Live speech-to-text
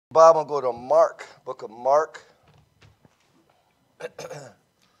Bible, go to Mark, book of Mark.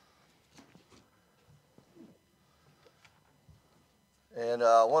 And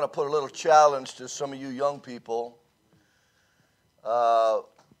I want to put a little challenge to some of you young people.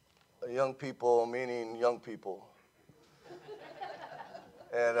 Young people meaning young people.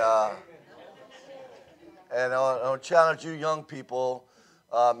 And I want to challenge you young people,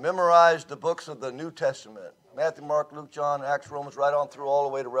 memorize the books of the New Testament. Matthew, Mark, Luke, John, Acts, Romans, right on through all the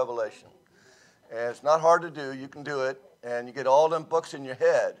way to Revelation. And it's not hard to do. You can do it. And you get all them books in your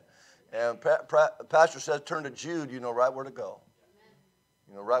head. And Pastor says, turn to Jude, you know right where to go.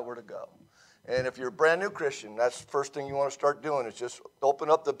 You know right where to go. And if you're a brand new Christian, that's the first thing you want to start doing is just open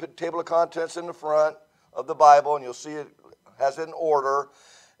up the table of contents in the front of the Bible, and you'll see it has it in order.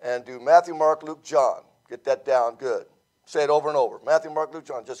 And do Matthew, Mark, Luke, John. Get that down good. Say it over and over. Matthew, Mark, Luke,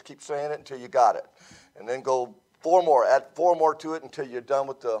 John. Just keep saying it until you got it. And then go 4 more. Add 4 more to it until you're done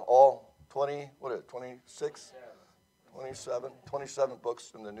with the all 20, what is it, 26? 27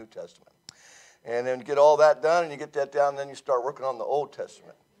 books in the New Testament. And then get all that done, and you get that down, and then you start working on the Old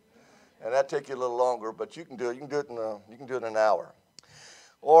Testament. And that take you a little longer, but you can do it. You can do it in an hour.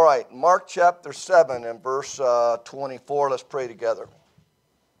 All right, Mark chapter 7 and verse 24. Let's pray together.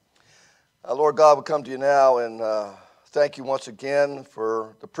 Lord God, we come to you now and thank you once again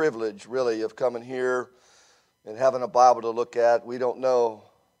for the privilege, really, of coming here and having a Bible to look at. We don't know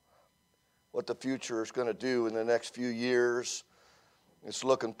what the future is going to do in the next few years. It's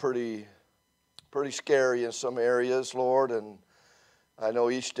looking pretty scary in some areas, Lord, and I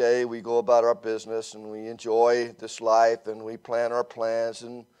know each day we go about our business and we enjoy this life and we plan our plans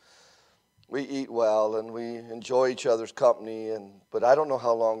and we eat well and we enjoy each other's company, but I don't know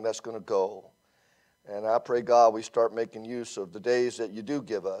how long that's going to go. And I pray, God, we start making use of the days that you do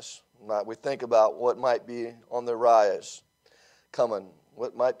give us. We think about what might be on the rise coming,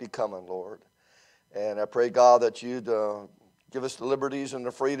 what might be coming, Lord. And I pray, God, that you'd give us the liberties and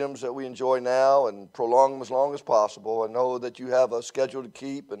the freedoms that we enjoy now and prolong them as long as possible. I know that you have a schedule to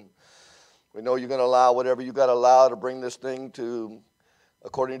keep, and we know you're going to allow whatever you got to allow to bring this thing to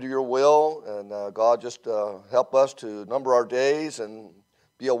according to your will. And God, just help us to number our days and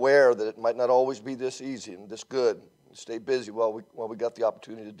be aware that it might not always be this easy and this good. Stay busy while we got the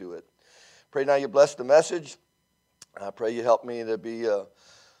opportunity to do it. Pray now you bless the message. I pray you help me to be a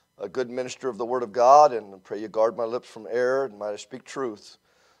good minister of the Word of God, and I pray you guard my lips from error and might I speak truth.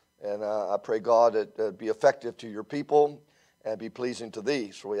 And I pray, God, that be effective to your people and be pleasing to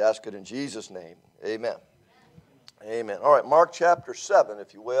thee. So we ask it in Jesus' name. Amen. Amen. All right, Mark chapter 7,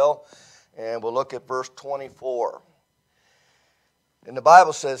 if you will, and we'll look at verse 24. And the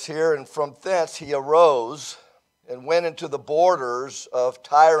Bible says here, and from thence he arose and went into the borders of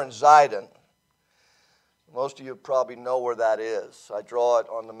Tyre and Zidon. Most of you probably know where that is. I draw it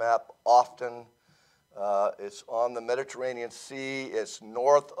on the map often. It's on the Mediterranean Sea. It's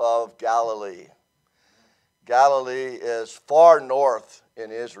north of Galilee. Galilee is far north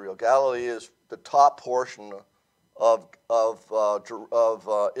in Israel. Galilee is the top portion of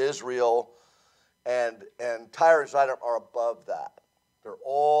Israel, and Tyre and Zidon are above that. They're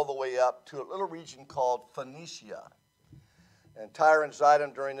all the way up to a little region called Phoenicia. And Tyre and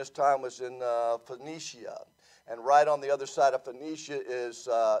Zidon during this time was in Phoenicia. And right on the other side of Phoenicia is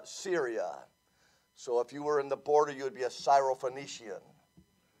Syria. So if you were in the border, you would be a Syro-Phoenician.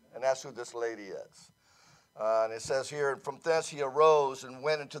 And that's who this lady is. And it says here, and from thence he arose and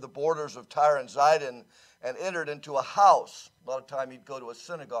went into the borders of Tyre and Zidon and entered into a house. A lot of time he'd go to a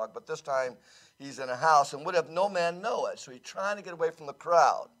synagogue, but this time he's in a house and would have no man know it. So he's trying to get away from the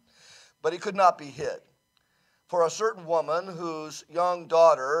crowd. But he could not be hid. For a certain woman whose young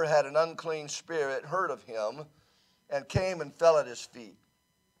daughter had an unclean spirit heard of him and came and fell at his feet.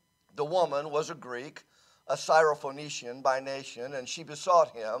 The woman was a Greek, a Syrophoenician by nation, and she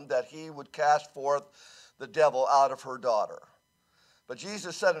besought him that he would cast forth the devil out of her daughter. But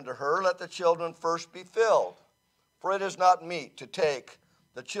Jesus said unto her, let the children first be filled, for it is not meet to take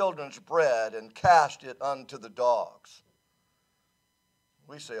the children's bread and cast it unto the dogs.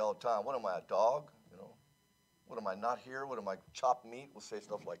 We say all the time, what am I, a dog? What am I, not here? What am I, chopped meat? We'll say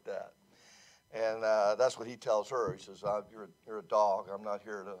stuff like that. And that's what he tells her. He says, you're a dog. I'm not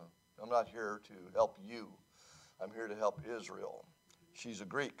here to help you. I'm here to help Israel. She's a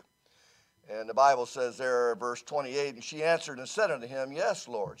Greek. And the Bible says there, verse 28, and she answered and said unto him, yes,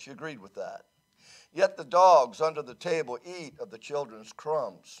 Lord. She agreed with that. Yet the dogs under the table eat of the children's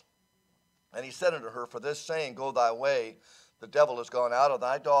crumbs. And he said unto her, for this saying, go thy way, the devil is gone out of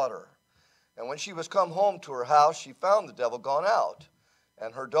thy daughter. And when she was come home to her house, she found the devil gone out,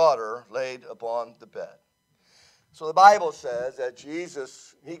 and her daughter laid upon the bed. So the Bible says that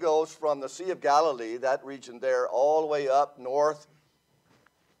Jesus, he goes from the Sea of Galilee, that region there, all the way up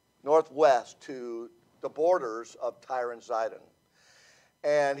northwest to the borders of Tyre and Sidon.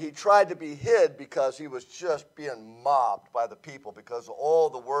 And he tried to be hid because he was just being mobbed by the people because of all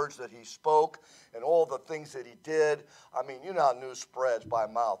the words that he spoke and all the things that he did. I mean, you know how news spreads by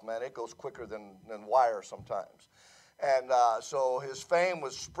mouth, man. It goes quicker than wire sometimes. And so his fame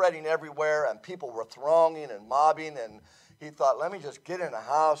was spreading everywhere, and people were thronging and mobbing, and he thought, let me just get in a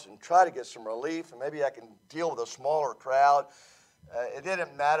house and try to get some relief, and maybe I can deal with a smaller crowd. It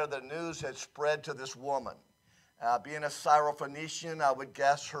didn't matter. The news had spread to this woman. Being a Syrophoenician, I would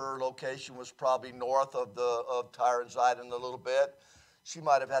guess her location was probably north of Tyre and Sidon a little bit. She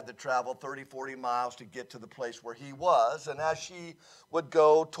might have had to travel 30, 40 miles to get to the place where he was. And as she would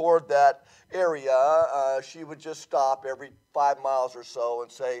go toward that area, she would just stop every 5 miles or so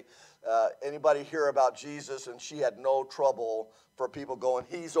and say, anybody hear about Jesus? And she had no trouble for people going,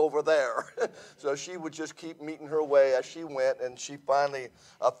 he's over there. So she would just keep meeting her way as she went. And she finally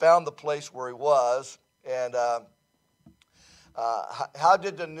found the place where he was. And how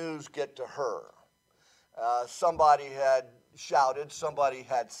did the news get to her? Somebody had shouted, somebody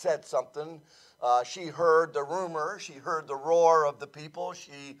had said something. She heard the rumor, she heard the roar of the people.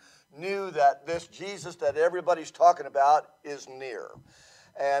 She knew that this Jesus that everybody's talking about is near.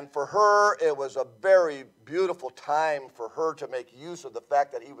 And for her, it was a very beautiful time for her to make use of the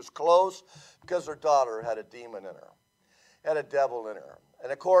fact that he was close, because her daughter had a demon in her, had a devil in her.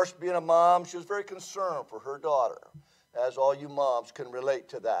 And of course, being a mom, she was very concerned for her daughter, as all you moms can relate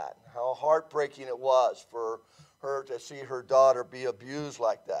to that, how heartbreaking it was for her to see her daughter be abused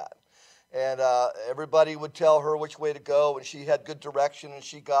like that. And everybody would tell her which way to go, and she had good direction, and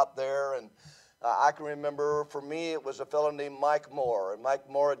she got there. And I can remember, for me, it was a fellow named Mike Moore, and Mike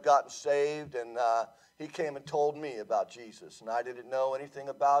Moore had gotten saved, and he came and told me about Jesus. And I didn't know anything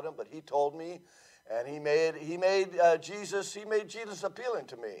about him, but he told me, and he made Jesus appealing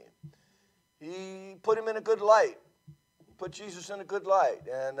to me. He put him in a good light. Put Jesus in a good light,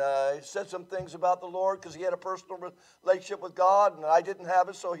 and he said some things about the Lord because he had a personal relationship with God, and I didn't have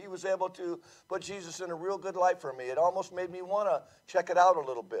it, so he was able to put Jesus in a real good light for me. It almost made me want to check it out a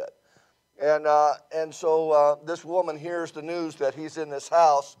little bit. And so this woman hears the news that he's in this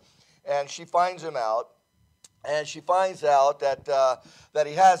house, and she finds him out, and she finds out that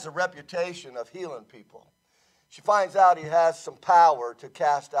he has a reputation of healing people. She finds out he has some power to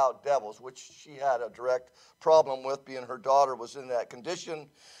cast out devils, which she had a direct problem with, being her daughter was in that condition.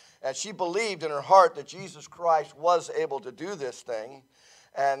 And she believed in her heart that Jesus Christ was able to do this thing.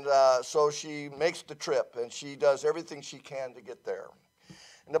 And so she makes the trip, and she does everything she can to get there.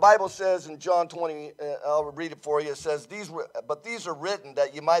 And the Bible says in John 20, I'll read it for you, it says, but these are written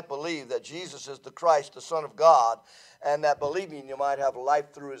that you might believe that Jesus is the Christ, the Son of God, and that believing you might have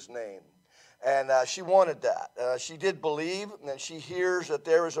life through his name. And she wanted that. She did believe, and she hears that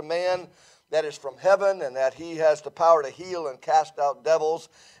there is a man that is from heaven and that he has the power to heal and cast out devils,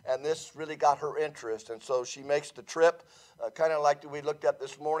 and this really got her interest. And so she makes the trip, kind of like we looked at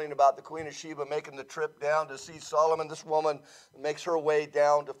this morning about the Queen of Sheba making the trip down to see Solomon. This woman makes her way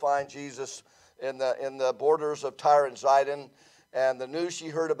down to find Jesus in the borders of Tyre and Sidon. And the news she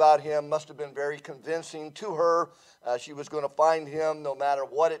heard about him must have been very convincing to her. She was going to find him no matter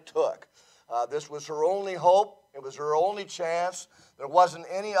what it took. This was her only hope. It was her only chance. There wasn't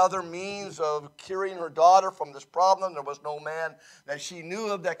any other means of curing her daughter from this problem. There was no man that she knew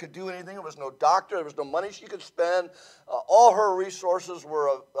of that could do anything. There was no doctor. There was no money she could spend. All her resources were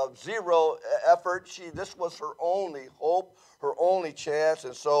of zero effort. This was her only hope, her only chance.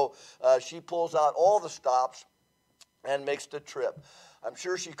 And so she pulls out all the stops and makes the trip. I'm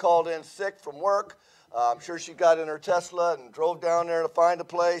sure she called in sick from work. I'm sure she got in her Tesla and drove down there to find a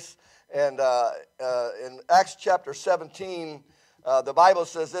place. And in Acts chapter 17, the Bible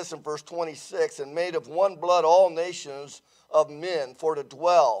says this in verse 26, and made of one blood all nations of men for to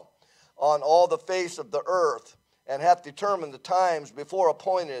dwell on all the face of the earth, and hath determined the times before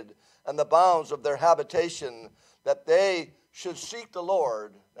appointed and the bounds of their habitation, that they should seek the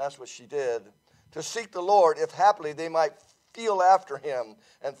Lord. That's what she did. To seek the Lord, if haply they might feel after him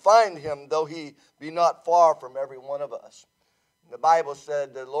and find him, though he be not far from every one of us. The Bible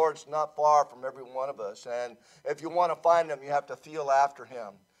said the Lord's not far from every one of us. And if you want to find him, you have to feel after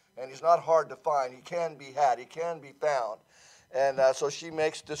him. And he's not hard to find. He can be had. He can be found. And so she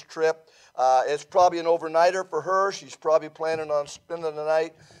makes this trip. It's probably an overnighter for her. She's probably planning on spending the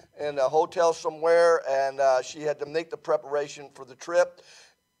night in a hotel somewhere. And she had to make the preparation for the trip.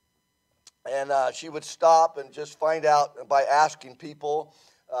 And she would stop and just find out by asking people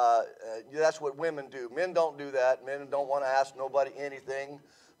That's what women do. Men don't do that. Men don't want to ask nobody anything.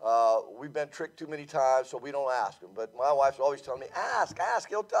 We've been tricked too many times, so we don't ask him. But my wife's always telling me, ask,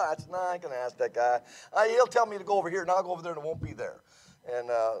 he'll tell. I said, no, I ain't going to ask that guy. He'll tell me to go over here, and I'll go over there, and it won't be there. And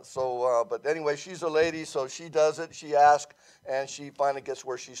but anyway, she's a lady, so she does it. She asks, and she finally gets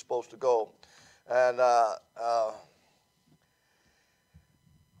where she's supposed to go. And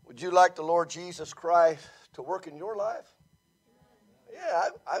would you like the Lord Jesus Christ to work in your life? Yeah,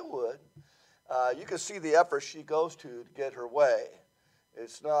 I would. You can see the effort she goes to get her way.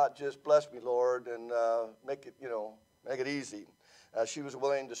 It's not just bless me, Lord, and make it easy. She was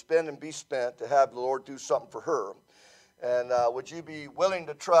willing to spend and be spent to have the Lord do something for her. And would you be willing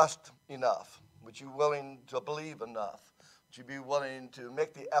to trust enough? Would you be willing to believe enough? Would you be willing to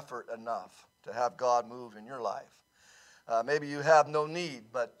make the effort enough to have God move in your life? Maybe you have no need,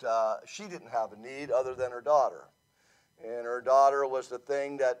 but she didn't have a need other than her daughter. And her daughter was the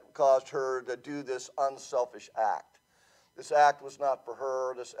thing that caused her to do this unselfish act. This act was not for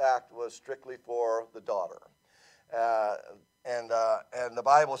her. This act was strictly for the daughter. And the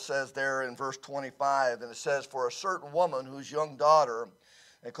Bible says there in verse 25, and it says, for a certain woman whose young daughter,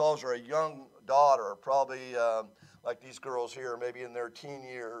 it calls her a young daughter, probably like these girls here, maybe in their teen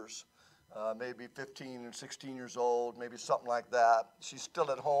years, maybe 15 and 16 years old, maybe something like that. She's still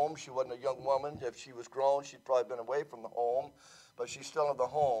at home. She wasn't a young woman. If she was grown, she'd probably been away from the home, but she's still in the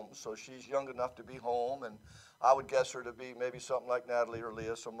home, so she's young enough to be home, and I would guess her to be maybe something like Natalie or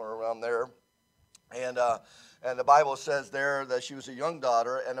Leah, somewhere around there. And the Bible says there that she was a young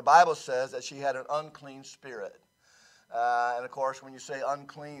daughter, and the Bible says that she had an unclean spirit. And, of course, when you say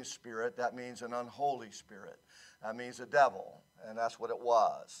unclean spirit, that means an unholy spirit. That means a devil, and that's what it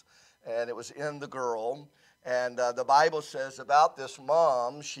was. And it was in the girl. And the Bible says about this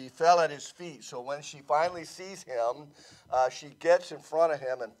mom, she fell at his feet. So when she finally sees him, she gets in front of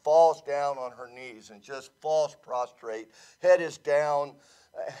him and falls down on her knees and just falls prostrate. Head is down,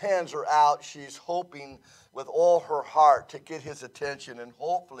 hands are out. She's hoping with all her heart to get his attention, and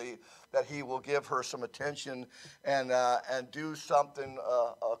hopefully that he will give her some attention and do something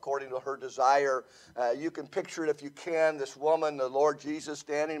according to her desire. You can picture it if you can, this woman, the Lord Jesus,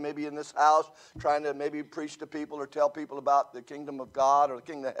 standing maybe in this house, trying to maybe preach to people or tell people about the kingdom of God or the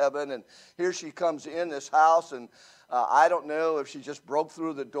kingdom of heaven. And here she comes in this house, and I don't know if she just broke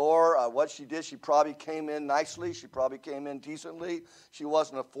through the door. What she did, she probably came in nicely. She probably came in decently. She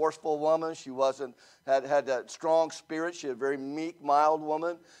wasn't a forceful woman. She had that strong spirit. She had a very meek, mild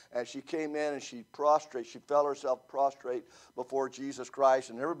woman. And she came in and she fell herself prostrate before Jesus Christ.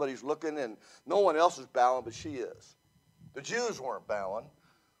 And everybody's looking, and no one else is bowing, but she is. The Jews weren't bowing.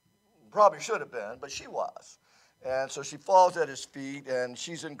 Probably should have been, but she was. And so she falls at his feet, and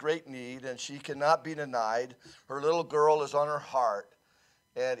she's in great need, and she cannot be denied. Her little girl is on her heart,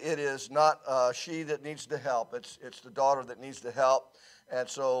 and it is not she that needs the help. It's the daughter that needs the help. And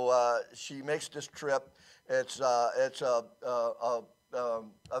so she makes this trip. It's a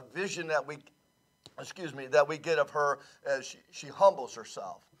vision that we get of her as she humbles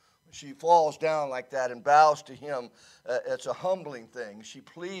herself. She falls down like that and bows to him. It's a humbling thing. She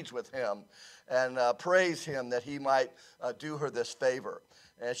pleads with him and prays him that he might do her this favor.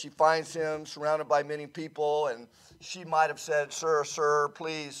 And she finds him surrounded by many people, and she might have said, Sir,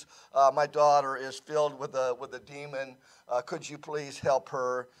 please, my daughter is filled with a demon. Could you please help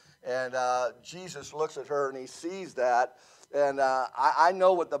her? And Jesus looks at her, and he sees that. And I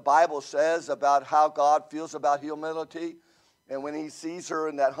know what the Bible says about how God feels about humility. And when he sees her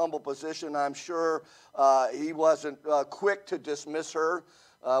in that humble position, I'm sure he wasn't quick to dismiss her.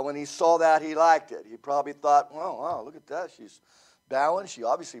 When he saw that, he liked it. He probably thought, wow, look at that. She's bowing. She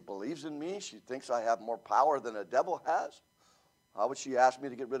obviously believes in me. She thinks I have more power than a devil has. How would she ask me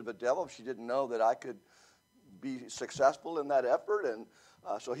to get rid of a devil if she didn't know that I could be successful in that effort? And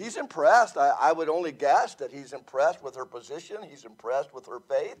so he's impressed. I would only guess that he's impressed with her position. He's impressed with her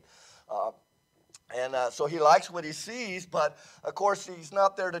faith. And so he likes what he sees, but of course he's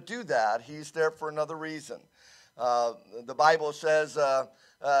not there to do that. He's there for another reason. The Bible says,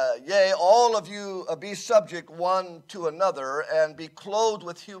 yea, all of you be subject one to another, and be clothed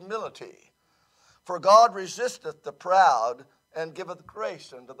with humility. For God resisteth the proud, and giveth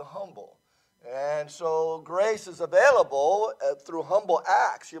grace unto the humble. And so grace is available through humble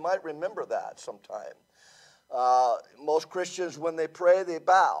acts. You might remember that sometime. Most Christians, when they pray, they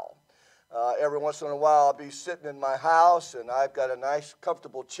bow. Every once in a while, I'll be sitting in my house, and I've got a nice,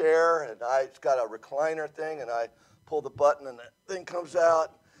 comfortable chair, and it's got a recliner thing, and I pull the button, and the thing comes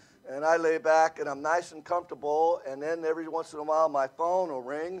out, and I lay back, and I'm nice and comfortable, and then every once in a while, my phone will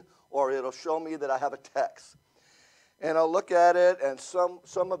ring, or it'll show me that I have a text. And I'll look at it, and some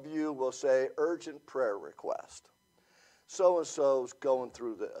of you will say, urgent prayer request. So-and-so's going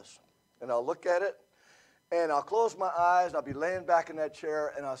through this. And I'll look at it, and I'll close my eyes, and I'll be laying back in that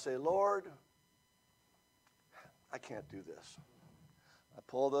chair, and I'll say, Lord, I can't do this. I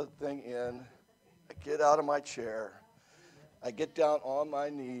pull the thing in, I get out of my chair, I get down on my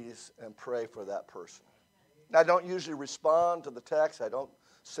knees and pray for that person. Now, I don't usually respond to the text. I don't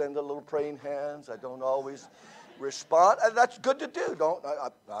send a little praying hands. I don't always respond. And that's good to do.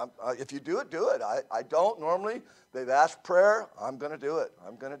 If you do it, do it. I don't normally. They've asked prayer. I'm going to do it.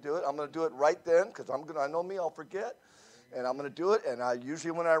 I'm going to do it. I'm going to do it right then because I know me, I'll forget. And I'm going to do it. And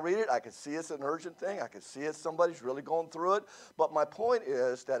usually when I read it, I can see it's an urgent thing. I can see it's somebody's really going through it. But my point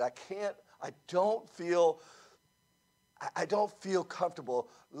is that I don't feel comfortable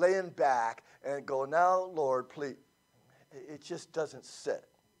laying back and go, now, Lord, please. It just doesn't sit.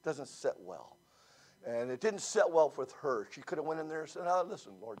 It doesn't sit well. And it didn't sit well with her. She could have went in there and said, oh,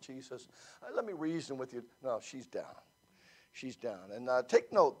 listen, Lord Jesus, let me reason with you. No, she's down. She's down. And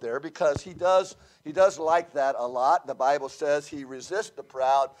take note there because he does like that a lot. The Bible says he resists the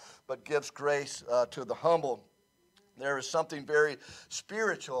proud but gives grace to the humble. There is something very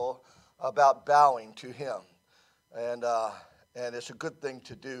spiritual about bowing to him. And it's a good thing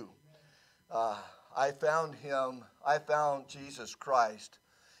to do. I found Jesus Christ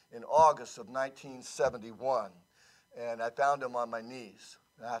in August of 1971, and I found him on my knees.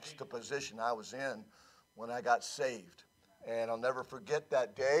 That's the position I was in when I got saved. And I'll never forget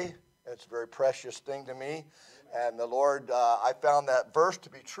that day. It's a very precious thing to me. And the Lord, I found that verse to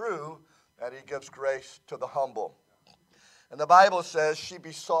be true, that he gives grace to the humble. And the Bible says she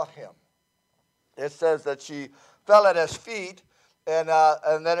besought him. It says that she fell at his feet, and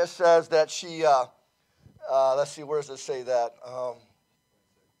then it says that she, let's see, where does it say that?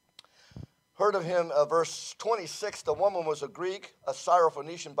 Heard of him, verse 26, the woman was a Greek, a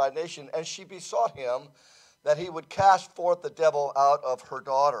Syrophoenician by nation, and she besought him that he would cast forth the devil out of her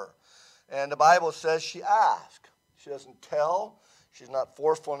daughter. And the Bible says she asked. She doesn't tell. She's not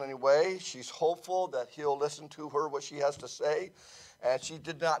forceful in any way. She's hopeful that he'll listen to her, what she has to say. And she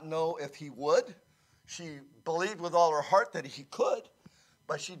did not know if he would. She believed with all her heart that he could,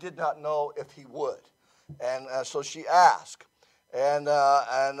 but she did not know if he would. And so she asked. And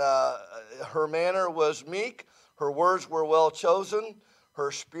her manner was meek. Her words were well chosen.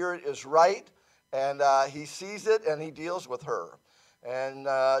 Her spirit is right. And he sees it and he deals with her. And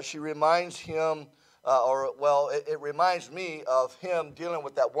she reminds him, it reminds me of him dealing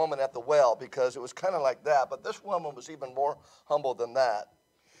with that woman at the well because it was kind of like that. But this woman was even more humble than that.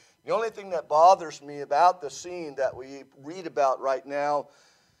 The only thing that bothers me about the scene that we read about right now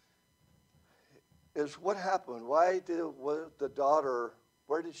is what happened. Where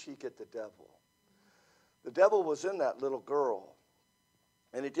did she get the devil? The devil was in that little girl,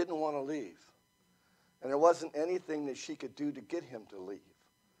 and he didn't want to leave. And there wasn't anything that she could do to get him to leave.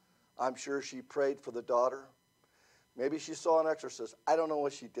 I'm sure she prayed for the daughter. Maybe she saw an exorcist. I don't know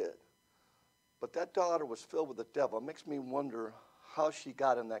what she did. But that daughter was filled with the devil. It makes me wonder how she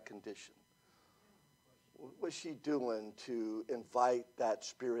got in that condition. What was she doing to invite that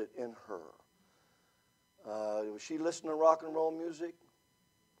spirit in her? Was she listening to rock and roll music?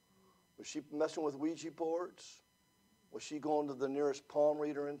 Was she messing with Ouija boards? Was she going to the nearest palm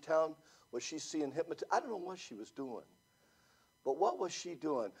reader in town? Was she seeing hypnotism? I don't know what she was doing. But what was she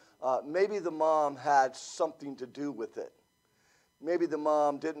doing? Maybe the mom had something to do with it. Maybe the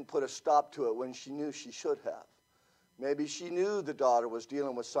mom didn't put a stop to it when she knew she should have. Maybe she knew the daughter was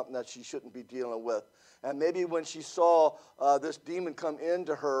dealing with something that she shouldn't be dealing with. And maybe when she saw this demon come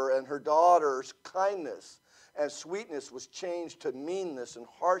into her and her daughter's kindness and sweetness was changed to meanness and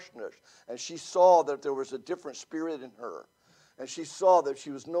harshness, and she saw that there was a different spirit in her, and she saw that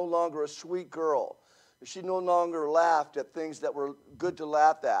she was no longer a sweet girl. She no longer laughed at things that were good to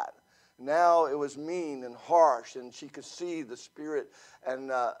laugh at. Now it was mean and harsh, and she could see the spirit.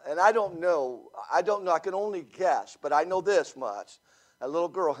 And I don't know. I can only guess, but I know this much. That little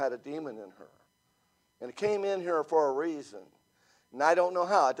girl had a demon in her. And it came in here for a reason. And I don't know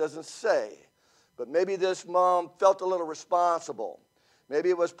how. It doesn't say. But maybe this mom felt a little responsible. Maybe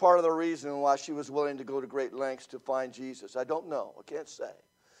it was part of the reason why she was willing to go to great lengths to find Jesus. I don't know. I can't say.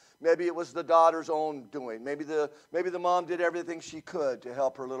 Maybe it was the daughter's own doing. Maybe the mom did everything she could to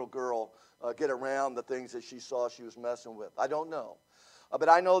help her little girl get around the things that she saw she was messing with. I don't know. But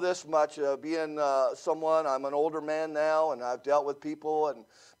I know this much, being someone, I'm an older man now, and I've dealt with people and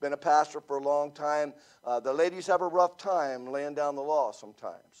been a pastor for a long time. The ladies have a rough time laying down the law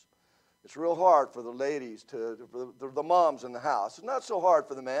sometimes. It's real hard for the ladies, for the moms in the house. It's not so hard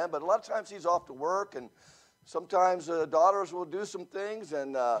for the man, but a lot of times he's off to work, and Sometimes daughters will do some things,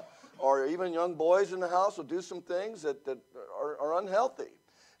 and or even young boys in the house will do some things that are unhealthy.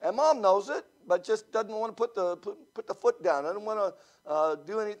 And mom knows it, but just doesn't want to put the foot down. Doesn't want to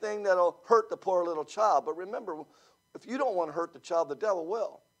do anything that'll hurt the poor little child. But remember, if you don't want to hurt the child, the devil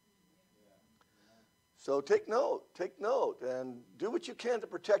will. So take note, and do what you can to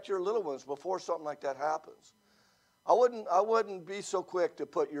protect your little ones before something like that happens. I wouldn't be so quick to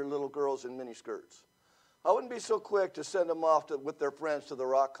put your little girls in miniskirts. I wouldn't be so quick to send them off with their friends to the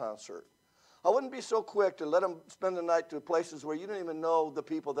rock concert. I wouldn't be so quick to let them spend the night to places where you don't even know the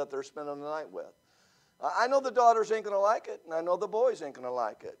people that they're spending the night with. I know the daughters ain't going to like it, and I know the boys ain't going to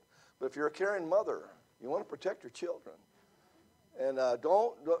like it. But if you're a caring mother, you want to protect your children. And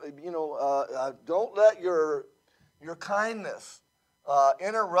don't let your kindness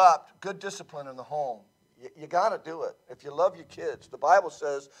interrupt good discipline in the home. You got to do it. If you love your kids, the Bible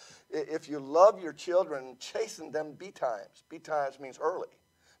says if you love your children, chasten them betimes. Betimes means early,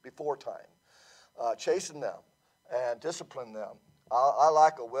 before time. Chasten them and discipline them. I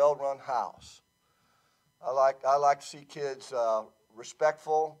like a well-run house. I like to see kids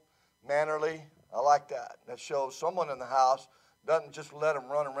respectful, mannerly. I like that. That shows someone in the house doesn't just let them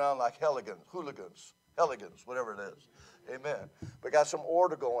run around like hooligans, whatever it is. Amen. We got some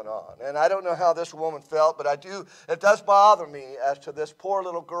order going on. And I don't know how this woman felt, but it does bother me as to this poor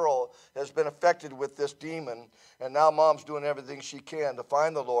little girl has been affected with this demon, and now mom's doing everything she can to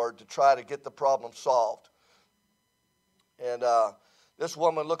find the Lord to try to get the problem solved. And this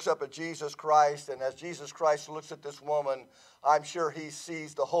woman looks up at Jesus Christ, and as Jesus Christ looks at this woman, I'm sure he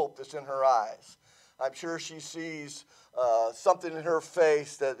sees the hope that's in her eyes. I'm sure she sees something in her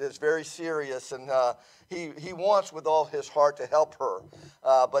face that is very serious, and he wants with all his heart to help her,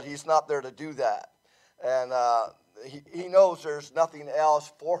 but he's not there to do that. And he knows there's nothing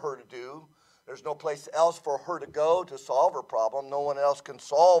else for her to do. There's no place else for her to go to solve her problem. No one else can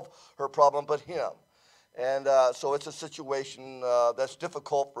solve her problem but him. And so it's a situation that's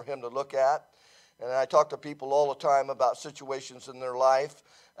difficult for him to look at. And I talk to people all the time about situations in their life.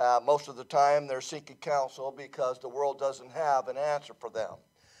 Most of the time they're seeking counsel because the world doesn't have an answer for them.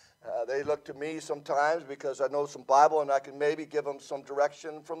 They look to me sometimes because I know some Bible, and I can maybe give them some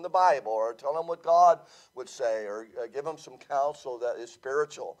direction from the Bible, or tell them what God would say, or give them some counsel that is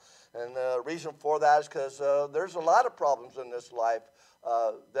spiritual. And the reason for that is because there's a lot of problems in this life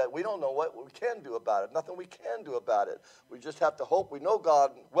that we don't know what we can do about it. Nothing we can do about it. We just have to hope we know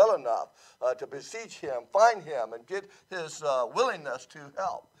God well enough to beseech him, find him, and get his willingness to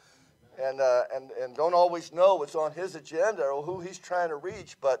help. And don't always know what's on his agenda or who he's trying to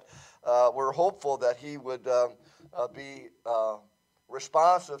reach, but we're hopeful that he would be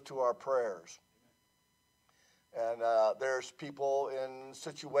responsive to our prayers. And there's people in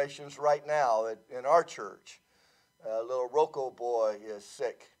situations right now in our church. A little Rocco boy is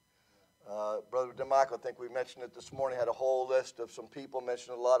sick. Brother DeMichael, I think we mentioned it this morning, had a whole list of some people,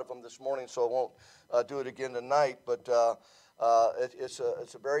 mentioned a lot of them this morning, so I won't do it again tonight, but it's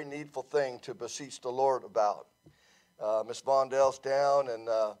a very needful thing to beseech the Lord about. Miss Vondell's down, and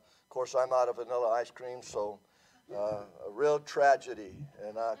of course I'm out of vanilla ice cream, so a real tragedy.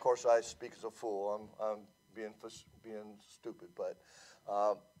 And of course I speak as a fool. I'm being stupid, but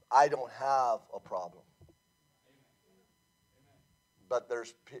I don't have a problem. But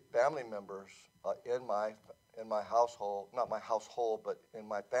there's family members in my household, not my household, but in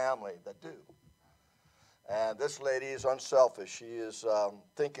my family that do. And this lady is unselfish. She is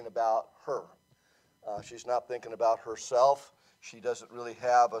thinking about her. She's not thinking about herself. She doesn't really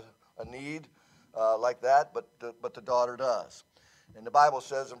have a need like that, but the daughter does. And the Bible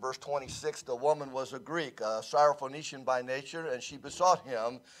says in verse 26, the woman was a Greek, a Syrophoenician by nature, and she besought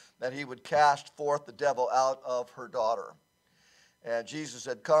him that he would cast forth the devil out of her daughter. And Jesus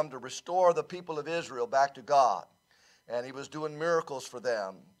had come to restore the people of Israel back to God. And he was doing miracles for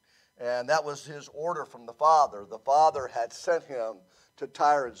them. And that was his order from the Father. The Father had sent him to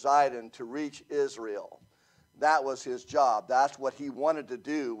Tyre and Zidon to reach Israel. That was his job. That's what he wanted to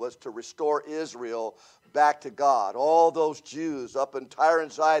do, was to restore Israel back to God. All those Jews up in Tyre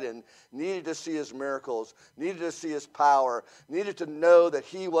and Zidon needed to see his miracles, needed to see his power, needed to know that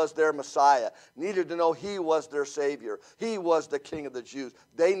he was their Messiah, needed to know he was their Savior. He was the King of the Jews.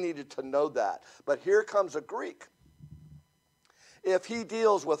 They needed to know that. But here comes a Greek. If he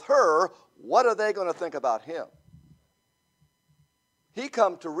deals with her, what are they going to think about him? He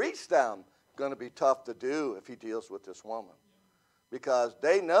come to reach them. Going to be tough to do if he deals with this woman, because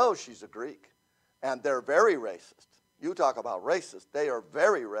they know she's a Greek, and they're very racist. You talk about racist. They are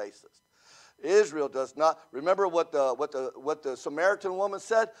very racist. Israel does not. Remember what the Samaritan woman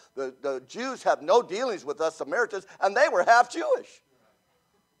said? The Jews have no dealings with us Samaritans, and they were half Jewish.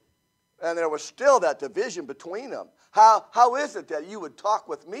 And there was still that division between them. How is it that you would talk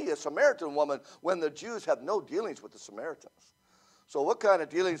with me, a Samaritan woman, when the Jews have no dealings with the Samaritans? So what kind of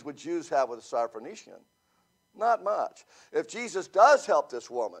dealings would Jews have with a Syrophoenician? Not much. If Jesus does help this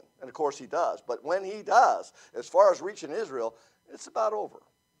woman, and of course he does, but when he does, as far as reaching Israel, it's about over.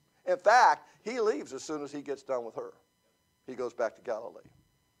 In fact, he leaves as soon as he gets done with her. He goes back to Galilee.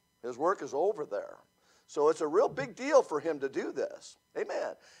 His work is over there. So it's a real big deal for him to do this.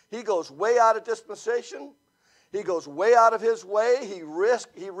 Amen. He goes way out of dispensation. He goes way out of his way. He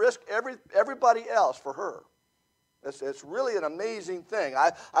risked everybody else for her. It's really an amazing thing.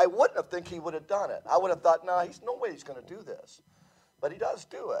 I wouldn't have think he would have done it. I would have thought, no, he's no way he's going to do this. But he does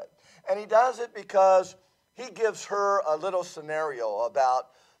do it. And he does it because he gives her a little scenario about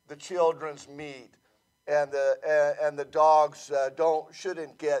the children's meat, and the dogs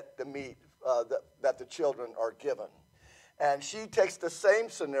shouldn't get the meat that the children are given. And she takes the same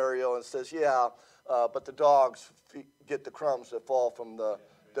scenario and says, yeah, but the dogs get the crumbs that fall from the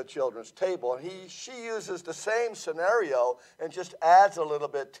children's table. And she uses the same scenario and just adds a little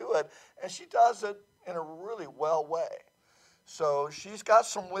bit to it, and she does it in a really well way. So she's got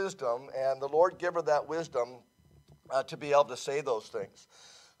some wisdom, and the Lord gave her that wisdom to be able to say those things.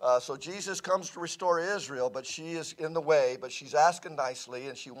 So Jesus comes to restore Israel, but she is in the way, but she's asking nicely,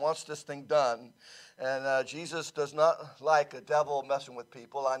 and she wants this thing done. And Jesus does not like a devil messing with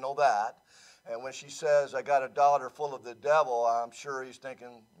people. I know that. And when she says, I got a daughter full of the devil, I'm sure he's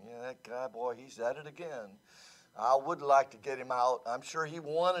thinking, yeah, that guy, boy, he's at it again. I would like to get him out. I'm sure he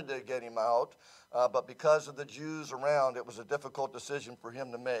wanted to get him out, but because of the Jews around, it was a difficult decision for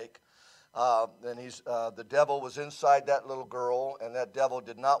him to make. And the devil was inside that little girl, and that devil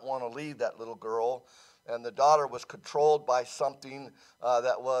did not want to leave that little girl. And the daughter was controlled by something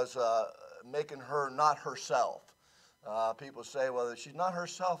that was making her not herself. People say, well, she's not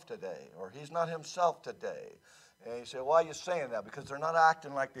herself today, or he's not himself today. And you say, why are you saying that? Because they're not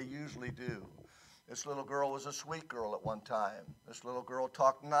acting like they usually do. This little girl was a sweet girl at one time. This little girl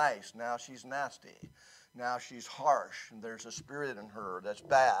talked nice. Now she's nasty. Now she's harsh, and there's a spirit in her that's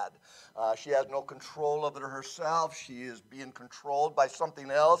bad. She has no control over herself. She is being controlled by something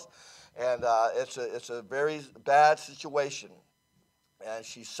else, and it's a very bad situation. And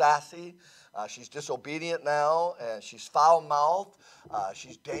she's sassy. She's disobedient now, and she's foul-mouthed.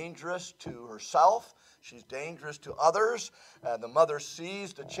 She's dangerous to herself. She's dangerous to others, and the mother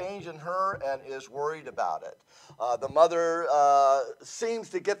sees the change in her and is worried about it. The mother seems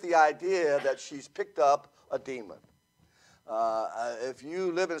to get the idea that she's picked up a demon. If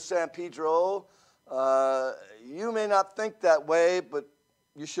you live in San Pedro, you may not think that way, but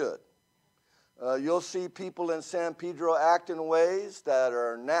you should. You'll see people in San Pedro act in ways that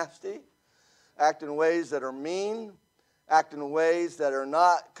are nasty, act in ways that are mean, act in ways that are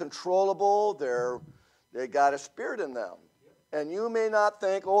not controllable. They got a spirit in them. And you may not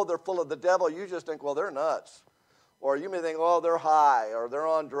think, oh, they're full of the devil. You just think, well, they're nuts. Or you may think, oh, they're high, or they're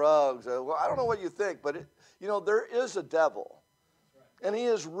on drugs. Well, I don't know what you think, but there is a devil. And he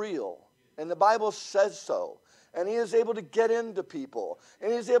is real. And the Bible says so. And he is able to get into people.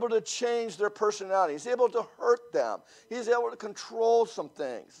 And he's able to change their personality. He's able to hurt them. He's able to control some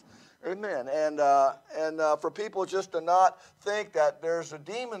things. Amen. And for people just to not think that there's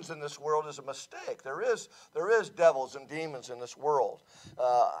demons in this world is a mistake. There is devils and demons in this world.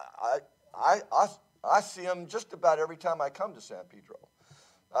 I see them just about every time I come to San Pedro.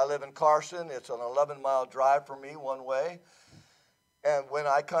 I live in Carson. It's an 11-mile drive for me one way. And when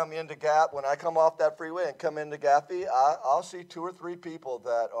I come off that freeway and come into Gaffey, I'll see 2 or 3 people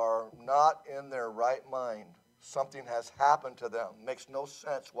that are not in their right mind. Something has happened to them. Makes no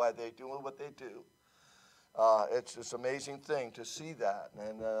sense why they do what they do. It's this amazing thing to see that.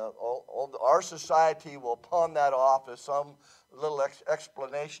 And our society will pawn that off as some little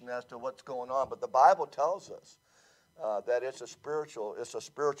explanation as to what's going on. But the Bible tells us that it's a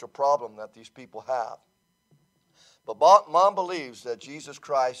spiritual problem that these people have. But Mom believes that Jesus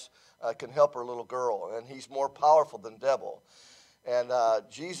Christ can help her little girl, and he's more powerful than devil. And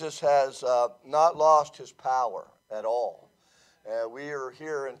Jesus has not lost his power at all. We are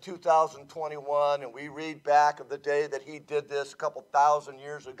here in 2021, and we read back of the day that he did this a couple thousand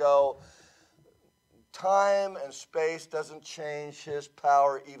years ago. Time and space doesn't change his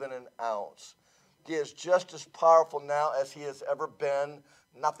power even an ounce. He is just as powerful now as he has ever been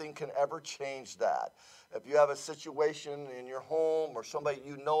Nothing can ever change that. If you have a situation in your home or somebody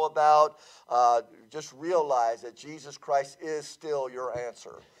you know about, just realize that Jesus Christ is still your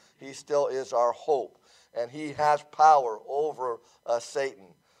answer. He still is our hope, and he has power over Satan.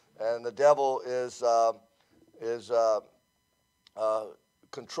 And the devil is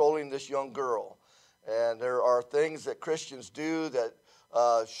controlling this young girl. And there are things that Christians do that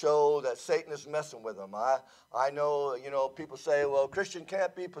show that Satan is messing with them. I know, people say, well, a Christian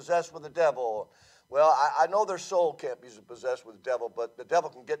can't be possessed with the devil. Well, I know their soul can't be possessed with the devil, but the devil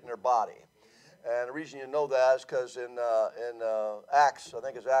can get in their body. And the reason you know that is because in Acts, I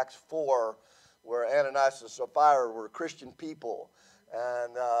think it's Acts 4, where Ananias and Sapphira were Christian people,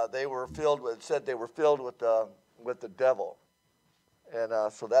 and they were filled with the devil. And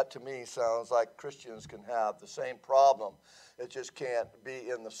so that to me sounds like Christians can have the same problem. It just can't be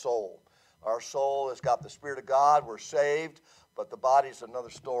in the soul. Our soul has got the Spirit of God. We're saved, but the body's another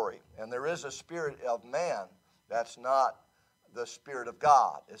story. And there is a spirit of man that's not the Spirit of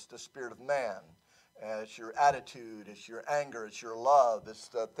God. It's the spirit of man. And it's your attitude, it's your anger, it's your love, it's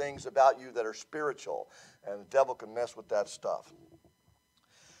the things about you that are spiritual. And the devil can mess with that stuff.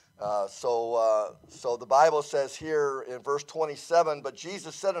 So the Bible says here in verse 27, but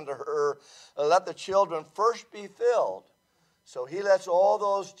Jesus said unto her, let the children first be filled. So he lets all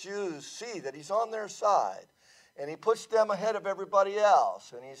those Jews see that he's on their side. And he puts them ahead of everybody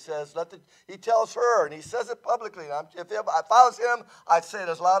else. And he says, he tells her, and he says it publicly. If I was him, I'd say it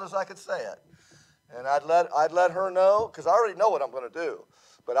as loud as I could say it. And I'd let her know, because I already know what I'm going to do.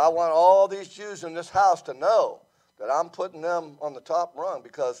 But I want all these Jews in this house to know that I'm putting them on the top rung,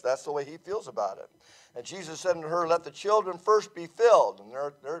 because that's the way he feels about it. And Jesus said unto her, let the children first be filled. And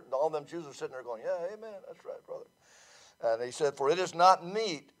all them Jews are sitting there going, yeah, amen, that's right, brother. And he said, for it is not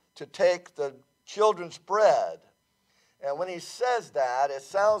meet to take the children's bread. And when he says that, it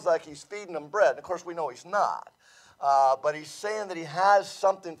sounds like he's feeding them bread. And of course, we know he's not. But he's saying that he has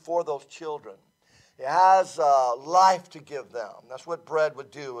something for those children. He has life to give them. That's what bread would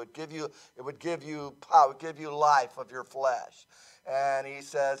do. It would give you power, it would give you life of your flesh. And he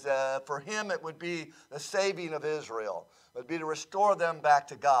says, for him it would be the saving of Israel. It would be to restore them back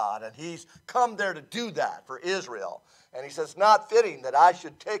to God. And he's come there to do that for Israel. And he says, not fitting that I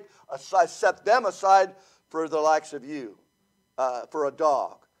should set them aside for the likes of you, for a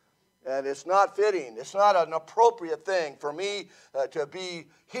dog. And it's not fitting. It's not an appropriate thing for me to be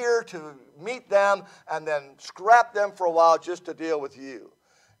here to meet them and then scrap them for a while just to deal with you.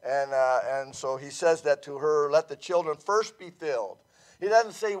 And so he says that to her, let the children first be filled. He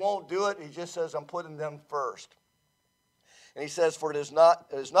doesn't say he won't do it. He just says, I'm putting them first. And he says, for it is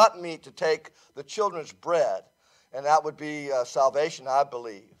not meet to take the children's bread, and that would be salvation, I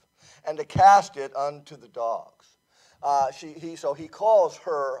believe, and to cast it unto the dogs. So he calls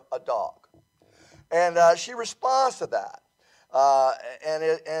her a dog. And she responds to that.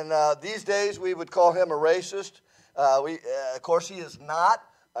 And these days we would call him a racist. Of course, he is not.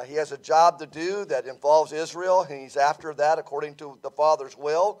 He has a job to do that involves Israel, and he's after that according to the Father's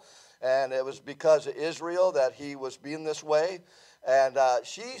will. And it was because of Israel that he was being this way. And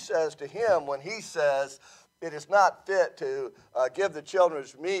she says to him, when he says, it is not fit to give the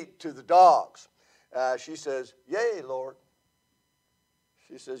children's meat to the dogs. She says, yea, Lord.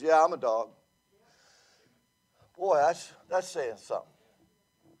 She says, yeah, I'm a dog. Boy, that's saying something.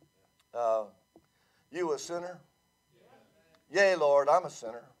 You a sinner? Yea, Lord, I'm a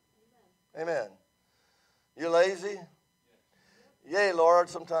sinner. Amen. You lazy? Yea, Lord,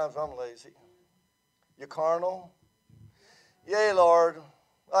 sometimes I'm lazy. You carnal? Yea, Lord,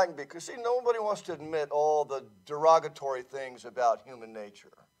 I can be. Because see, nobody wants to admit all the derogatory things about human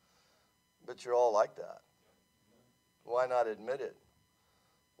nature. But you're all like that. Why not admit it?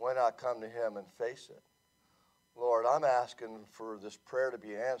 Why not come to him and face it? Lord, I'm asking for this prayer to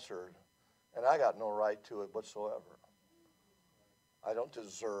be answered, and I got no right to it whatsoever. I don't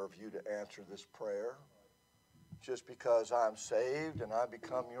deserve you to answer this prayer. Just because I'm saved and I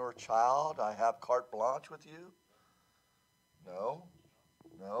become your child, I have carte blanche with you? No.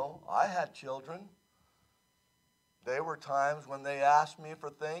 I had children. There were times when they asked me for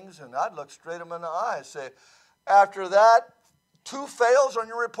things, and I'd look straight them in the eye and say, after that, 2 fails on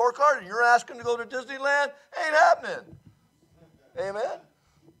your report card, and you're asking to go to Disneyland? Ain't happening. Amen.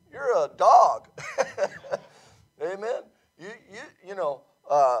 You're a dog. Amen.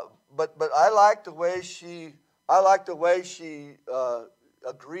 But I like the way she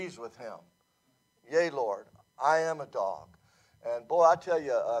agrees with him. Yea, Lord, I am a dog. And boy, I tell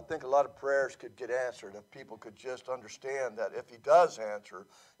you, I think a lot of prayers could get answered if people could just understand that if he does answer,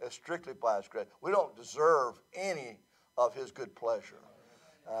 it's strictly by his grace. We don't deserve any of his good pleasure.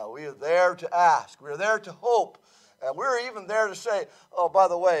 We are there to ask. We're there to hope. And we're even there to say, oh, by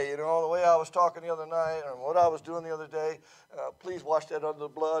the way, the way I was talking the other night and what I was doing the other day, please wash that under the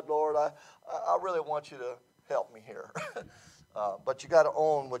blood, Lord. I really want you to help me here. But you got to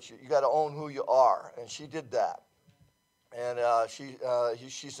own you got to own who you are. And she did that. And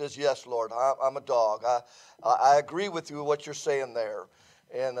she says, yes, Lord, I'm a dog. I agree with you what you're saying there.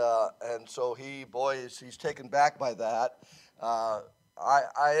 And so he's taken back by that. I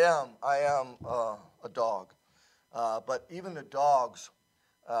am a dog. But even the dogs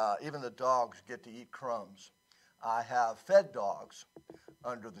get to eat crumbs. I have fed dogs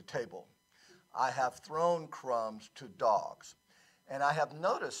under the table. I have thrown crumbs to dogs. And I have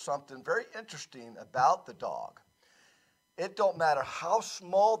noticed something very interesting about the dog. It don't matter how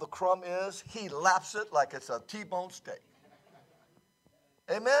small the crumb is, he laps it like it's a T-bone steak.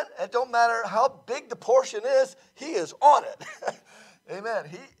 Amen? It don't matter how big the portion is, he is on it. Amen.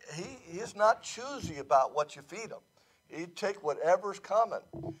 He is not choosy about what you feed him. He take whatever's coming.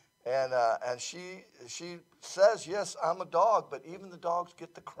 And she says, yes, I'm a dog, but even the dogs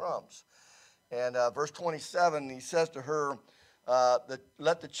get the crumbs. And verse 27, he says to her,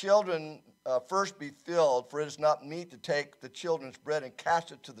 let the children first be filled, for it is not meet to take the children's bread and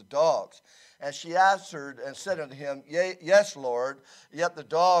cast it to the dogs. And she answered and said unto him, yes, Lord, yet the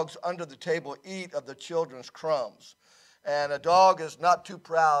dogs under the table eat of the children's crumbs. And a dog is not too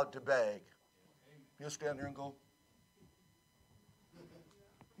proud to beg. He'll stand there and go.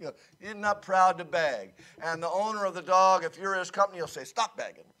 He's not proud to beg. And the owner of the dog, if you're his company, he'll say, stop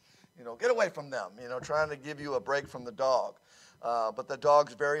begging. Get away from them, trying to give you a break from the dog. But the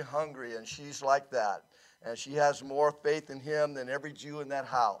dog's very hungry, and she's like that. And she has more faith in him than every Jew in that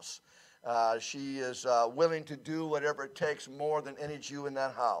house. She is willing to do whatever it takes more than any Jew in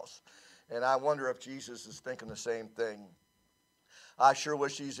that house. And I wonder if Jesus is thinking the same thing. I sure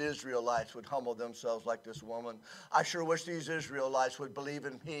wish these Israelites would humble themselves like this woman. I sure wish these Israelites would believe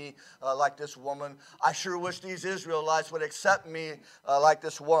in me like this woman. I sure wish these Israelites would accept me like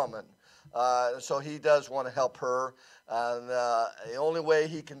this woman. So he does want to help her. And the only way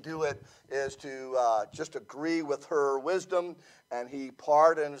he can do it is to just agree with her wisdom. And he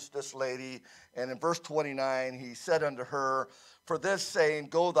pardons this lady. And in verse 29, he said unto her, for this saying,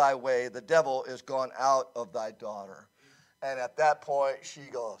 go thy way, the devil is gone out of thy daughter. And at that point, she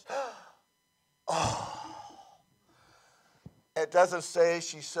goes, oh. It doesn't say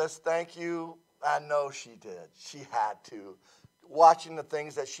she says thank you. I know she did. She had to. Watching the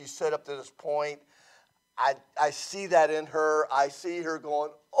things that she said up to this point, I see that in her. I see her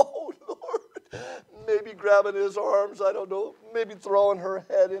going, oh, Lord. Maybe grabbing his arms, I don't know. Maybe throwing her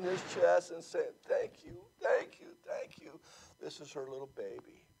head in his chest and saying, thank you, thank you, thank you. This is her little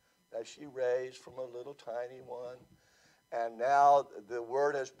baby that she raised from a little tiny one. And now the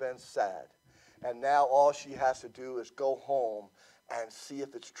word has been said. And now all she has to do is go home and see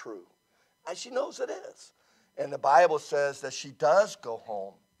if it's true. And she knows it is. And the Bible says that she does go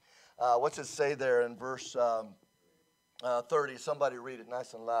home. What's it say there in verse 30? Somebody read it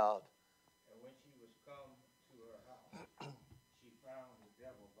nice and loud. And when she was come to her house, she found the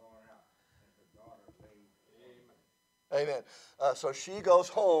devil gone out, and her daughter laid. Amen. So she goes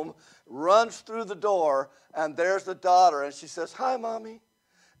home, runs through the door, and there's the daughter, and she says, hi, Mommy.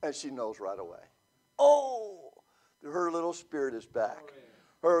 And she knows right away. Oh, her little spirit is back.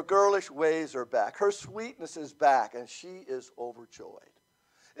 Her girlish ways are back. Her sweetness is back, and she is overjoyed.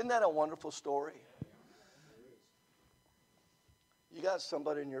 Isn't that a wonderful story? You got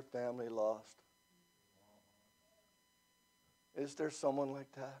somebody in your family lost? Is there someone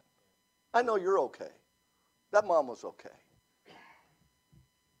like that? I know you're okay. That mom was okay.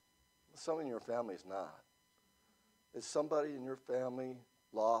 Someone in your family is not. Is somebody in your family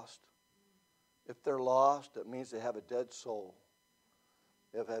lost? If they're lost, it means they have a dead soul.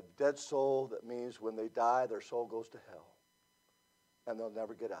 If they have a dead soul, that means when they die, their soul goes to hell. And they'll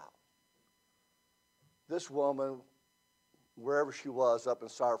never get out. This woman, wherever she was up in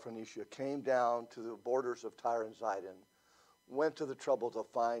Syrophoenicia, came down to the borders of Tyre and Zidon, went to the trouble to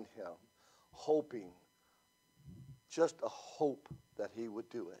find him, hoping, just a hope that he would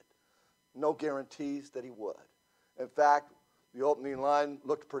do it. No guarantees that he would. In fact, the opening line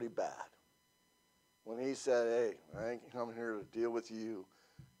looked pretty bad. When he said, hey, I ain't coming here to deal with you,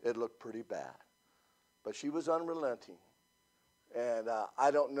 it looked pretty bad. But she was unrelenting. And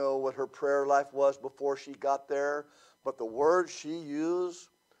I don't know what her prayer life was before she got there, but the words she used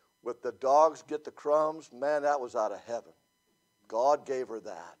with the dogs get the crumbs, man, that was out of heaven. God gave her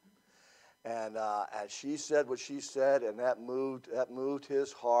that. And she said what she said, and that moved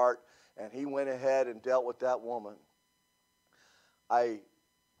his heart, and he went ahead and dealt with that woman. I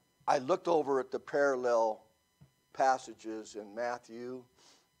I looked over at the parallel passages in Matthew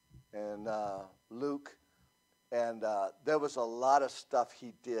and Luke, and there was a lot of stuff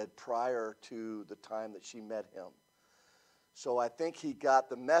he did prior to the time that she met him. So I think he got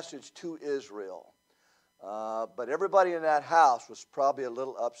the message to Israel. But everybody in that house was probably a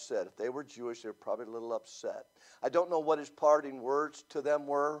little upset. If they were Jewish, they were probably a little upset. I don't know what his parting words to them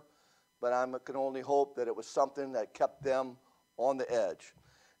were, but I can only hope that it was something that kept them on the edge.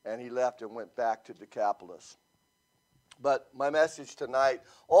 And he left and went back to Decapolis. But my message tonight,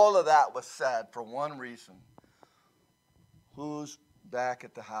 all of that was said for one reason. Who's back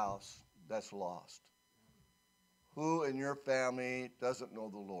at the house that's lost? Who in your family doesn't know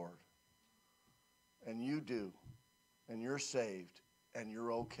the Lord? And you do, and you're saved, and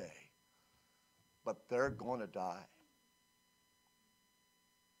you're okay. But they're going to die.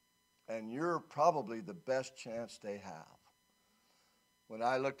 And you're probably the best chance they have. When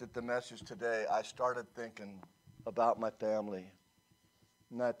I looked at the message today, I started thinking about my family.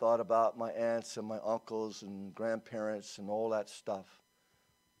 And I thought about my aunts and my uncles and grandparents and all that stuff.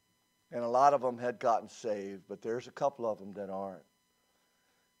 And a lot of them had gotten saved, but there's a couple of them that aren't.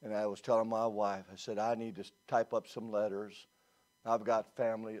 And I was telling my wife, I said, I need to type up some letters. I've got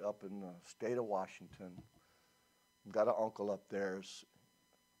family up in the state of Washington. I've got an uncle up there who's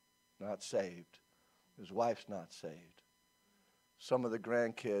not saved. His wife's not saved. Some of the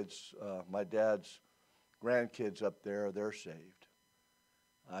grandkids, my dad's grandkids up there, they're saved.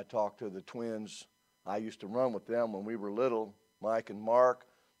 I talked to the twins. I used to run with them when we were little, Mike and Mark,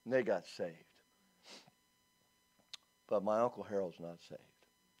 and they got saved. But my Uncle Harold's not saved.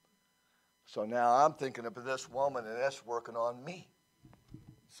 So now I'm thinking of this woman, and that's working on me.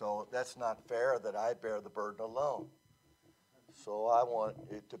 So that's not fair that I bear the burden alone. So I want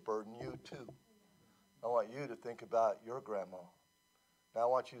it to burden you too. I want you to think about your grandma. I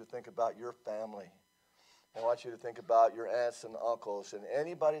want you to think about your family. I want you to think about your aunts and uncles and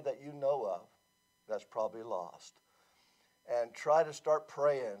anybody that you know of that's probably lost. And try to start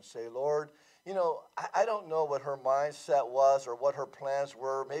praying. Say, Lord, you know, I don't know what her mindset was or what her plans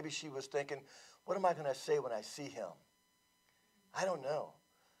were. Maybe she was thinking, what am I going to say when I see him? I don't know.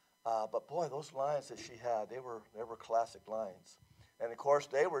 But boy, those lines that she had, they were classic lines. And of course,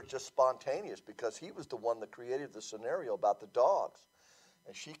 they were just spontaneous because he was the one that created the scenario about the dogs.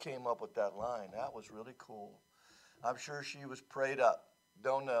 And she came up with that line. That was really cool. I'm sure she was prayed up.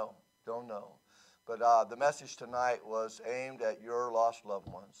 Don't know. But the message tonight was aimed at your lost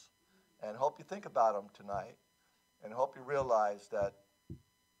loved ones. And hope you think about them tonight. And hope you realize that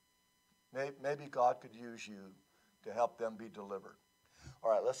maybe God could use you to help them be delivered. All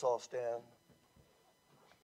right, let's all stand.